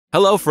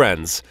Hello,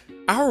 friends!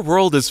 Our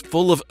world is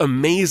full of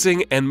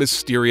amazing and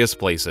mysterious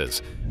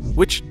places,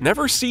 which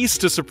never cease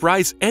to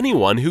surprise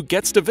anyone who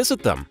gets to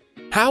visit them.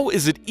 How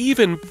is it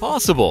even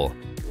possible?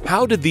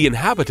 How did the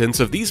inhabitants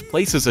of these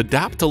places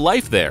adapt to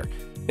life there,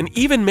 and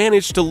even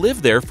manage to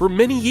live there for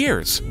many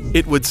years?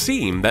 It would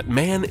seem that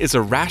man is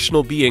a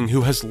rational being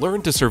who has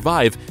learned to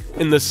survive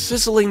in the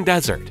sizzling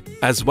desert,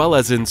 as well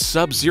as in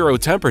sub-zero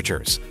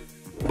temperatures.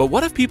 But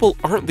what if people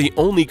aren't the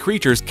only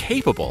creatures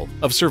capable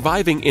of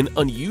surviving in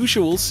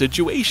unusual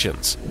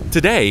situations?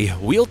 Today,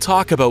 we'll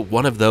talk about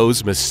one of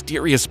those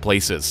mysterious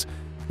places,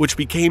 which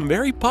became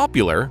very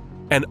popular,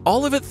 and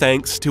all of it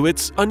thanks to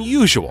its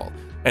unusual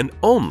and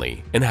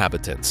only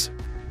inhabitants.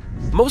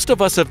 Most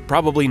of us have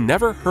probably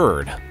never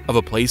heard of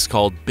a place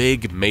called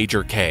Big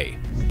Major K,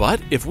 but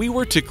if we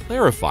were to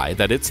clarify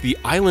that it's the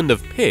Island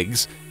of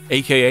Pigs,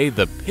 aka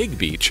the Pig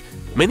Beach,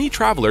 many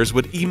travelers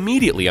would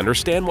immediately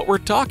understand what we're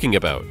talking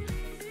about.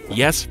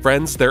 Yes,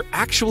 friends, there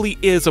actually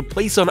is a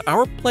place on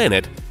our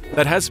planet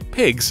that has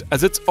pigs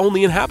as its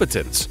only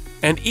inhabitants.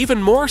 And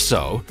even more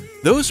so,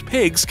 those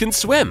pigs can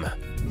swim.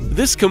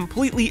 This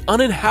completely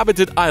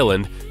uninhabited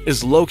island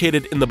is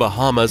located in the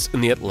Bahamas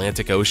in the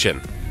Atlantic Ocean,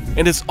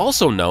 and is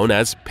also known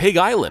as Pig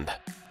Island,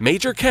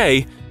 Major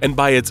K, and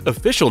by its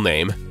official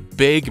name,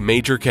 Big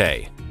Major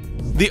K.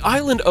 The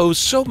island owes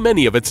so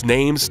many of its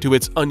names to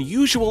its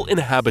unusual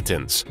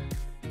inhabitants,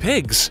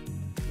 pigs.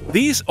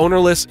 These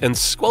ownerless and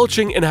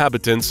squelching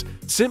inhabitants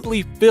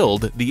simply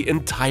filled the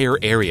entire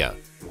area.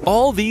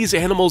 All these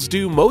animals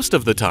do most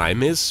of the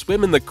time is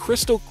swim in the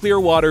crystal clear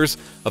waters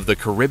of the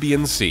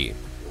Caribbean Sea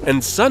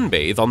and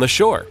sunbathe on the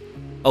shore,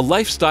 a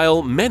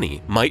lifestyle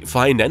many might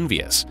find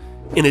envious.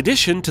 In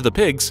addition to the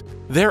pigs,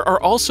 there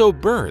are also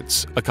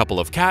birds, a couple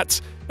of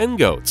cats, and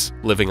goats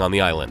living on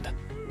the island.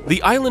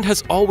 The island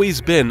has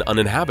always been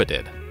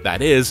uninhabited,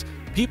 that is,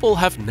 people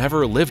have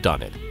never lived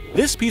on it.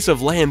 This piece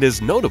of land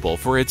is notable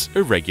for its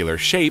irregular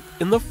shape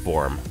in the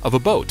form of a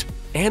boat,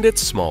 and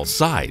its small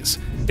size.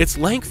 Its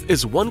length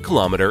is 1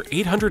 kilometer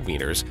 800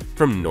 meters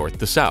from north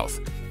to south.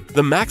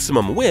 The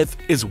maximum width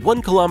is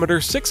 1 kilometer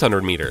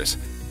 600 meters,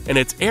 and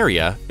its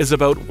area is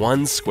about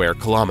 1 square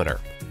kilometer.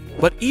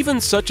 But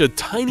even such a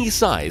tiny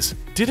size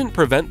didn't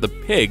prevent the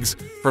pigs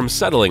from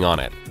settling on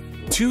it.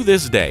 To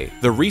this day,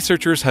 the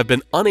researchers have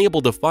been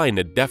unable to find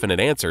a definite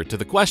answer to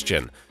the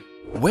question,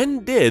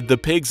 when did the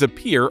pigs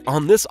appear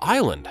on this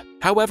island?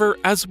 However,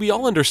 as we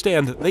all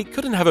understand, they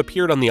couldn't have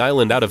appeared on the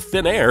island out of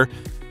thin air.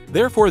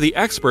 Therefore, the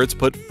experts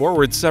put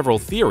forward several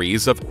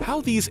theories of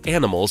how these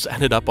animals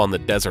ended up on the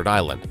desert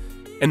island.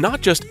 And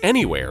not just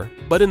anywhere,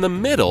 but in the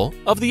middle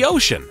of the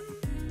ocean.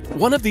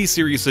 One of these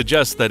theories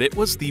suggests that it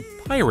was the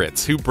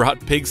pirates who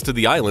brought pigs to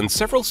the island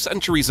several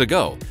centuries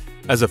ago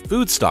as a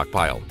food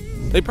stockpile.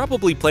 They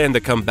probably planned to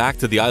come back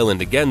to the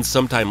island again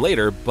sometime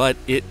later, but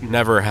it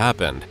never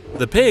happened.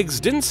 The pigs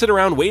didn't sit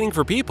around waiting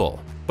for people,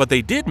 but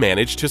they did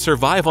manage to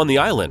survive on the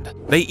island.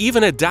 They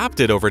even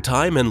adapted over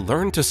time and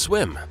learned to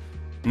swim.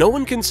 No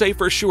one can say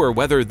for sure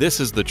whether this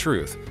is the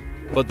truth,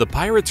 but the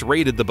pirates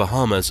raided the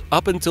Bahamas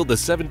up until the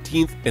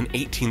 17th and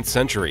 18th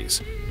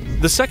centuries.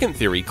 The second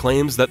theory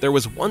claims that there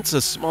was once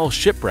a small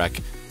shipwreck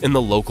in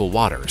the local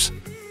waters.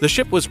 The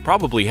ship was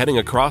probably heading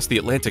across the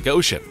Atlantic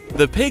Ocean.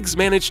 The pigs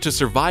managed to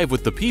survive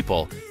with the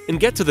people and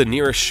get to the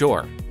nearest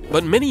shore.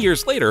 But many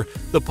years later,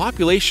 the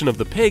population of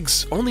the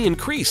pigs only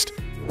increased,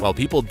 while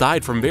people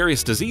died from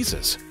various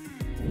diseases.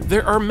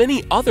 There are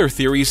many other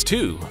theories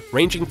too,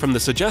 ranging from the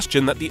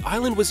suggestion that the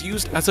island was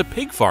used as a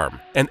pig farm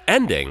and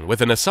ending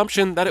with an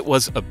assumption that it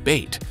was a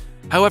bait.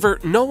 However,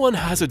 no one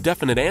has a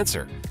definite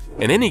answer.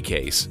 In any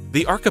case,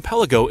 the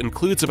archipelago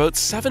includes about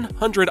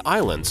 700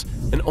 islands,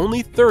 and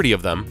only 30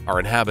 of them are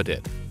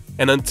inhabited.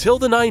 And until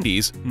the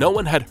 90s, no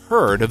one had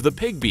heard of the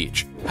Pig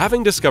Beach.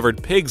 Having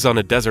discovered pigs on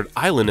a desert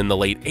island in the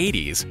late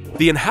 80s,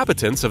 the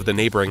inhabitants of the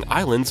neighboring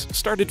islands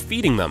started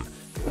feeding them.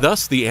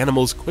 Thus, the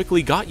animals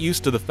quickly got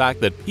used to the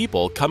fact that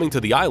people coming to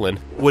the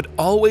island would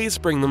always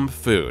bring them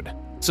food.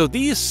 So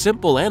these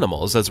simple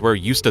animals, as we're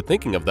used to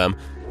thinking of them,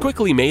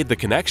 quickly made the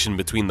connection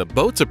between the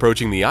boats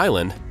approaching the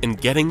island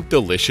and getting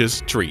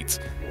delicious treats.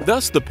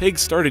 Thus, the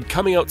pigs started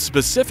coming out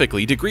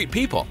specifically to greet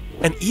people,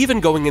 and even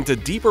going into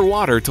deeper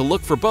water to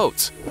look for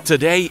boats.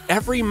 Today,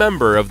 every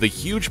member of the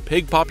huge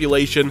pig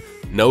population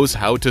knows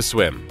how to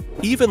swim.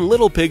 Even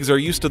little pigs are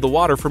used to the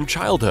water from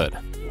childhood.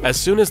 As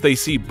soon as they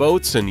see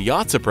boats and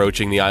yachts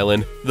approaching the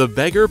island, the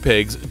beggar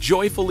pigs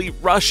joyfully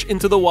rush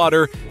into the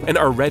water and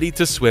are ready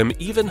to swim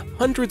even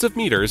hundreds of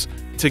meters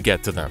to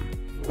get to them.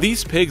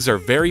 These pigs are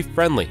very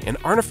friendly and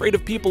aren't afraid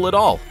of people at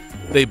all.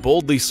 They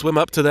boldly swim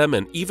up to them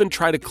and even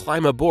try to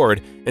climb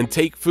aboard and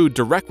take food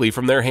directly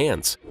from their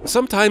hands.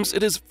 Sometimes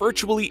it is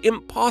virtually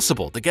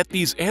impossible to get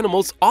these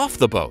animals off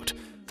the boat.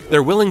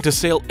 They're willing to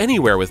sail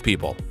anywhere with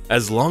people,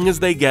 as long as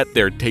they get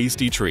their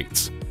tasty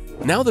treats.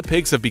 Now the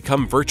pigs have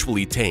become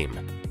virtually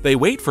tame. They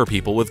wait for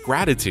people with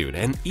gratitude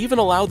and even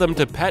allow them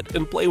to pet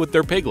and play with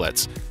their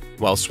piglets,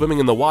 while swimming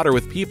in the water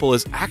with people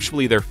is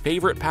actually their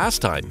favorite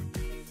pastime.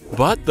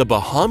 But the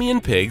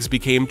Bahamian pigs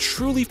became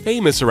truly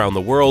famous around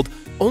the world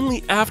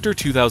only after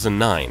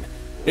 2009,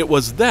 It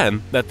was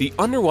then that the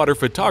underwater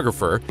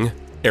photographer,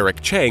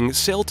 Eric Chang,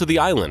 sailed to the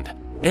island.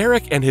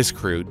 Eric and his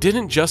crew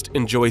didn't just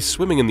enjoy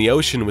swimming in the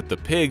ocean with the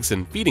pigs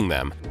and feeding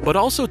them, but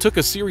also took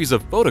a series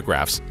of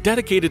photographs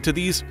dedicated to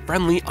these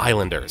friendly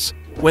islanders.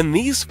 When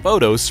these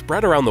photos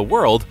spread around the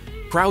world,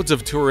 crowds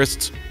of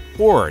tourists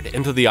poured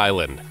into the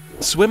island.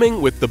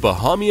 Swimming with the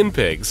Bahamian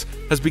pigs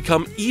has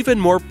become even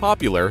more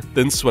popular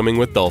than swimming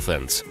with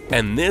dolphins,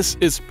 and this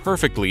is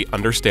perfectly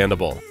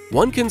understandable.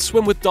 One can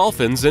swim with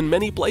dolphins in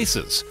many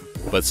places,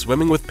 but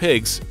swimming with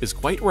pigs is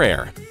quite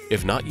rare,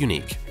 if not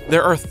unique.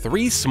 There are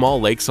 3 small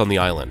lakes on the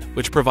island,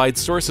 which provide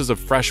sources of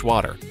fresh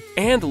water,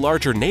 and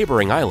larger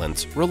neighboring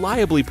islands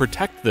reliably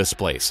protect this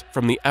place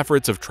from the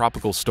efforts of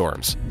tropical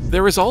storms.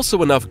 There is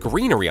also enough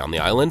greenery on the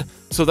island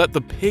so that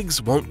the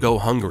pigs won't go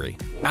hungry.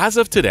 As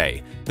of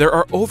today, there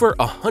are over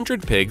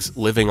 100 pigs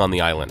living on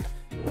the island,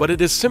 but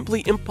it is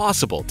simply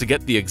impossible to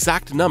get the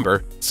exact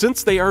number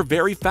since they are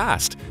very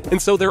fast, and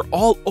so they're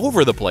all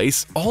over the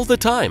place all the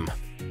time.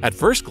 At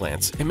first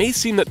glance, it may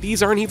seem that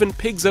these aren't even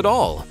pigs at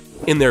all.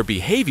 In their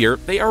behavior,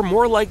 they are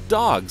more like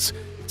dogs,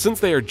 since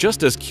they are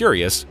just as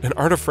curious and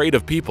aren't afraid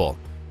of people.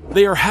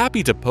 They are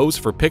happy to pose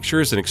for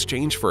pictures in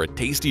exchange for a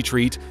tasty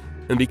treat,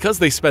 and because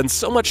they spend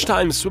so much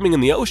time swimming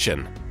in the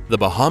ocean, the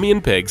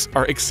Bahamian pigs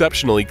are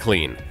exceptionally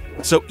clean,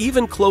 so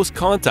even close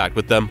contact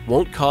with them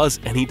won't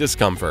cause any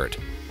discomfort.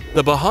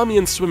 The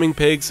Bahamian swimming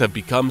pigs have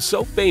become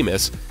so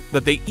famous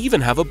that they even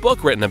have a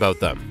book written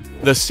about them,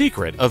 The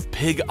Secret of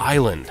Pig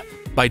Island,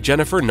 by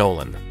Jennifer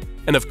Nolan.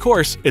 And of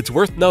course, it's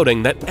worth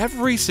noting that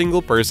every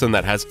single person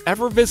that has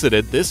ever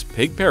visited this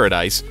pig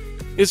paradise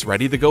is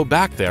ready to go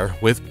back there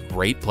with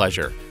great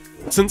pleasure,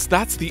 since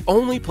that's the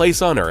only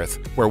place on Earth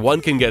where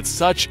one can get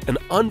such an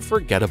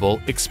unforgettable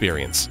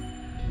experience.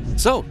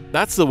 So,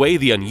 that's the way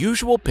the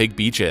unusual Pig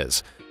Beach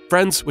is.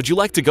 Friends, would you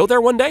like to go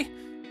there one day?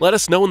 Let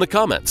us know in the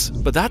comments,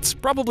 but that's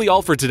probably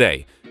all for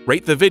today.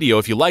 Rate the video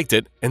if you liked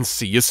it, and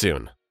see you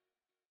soon.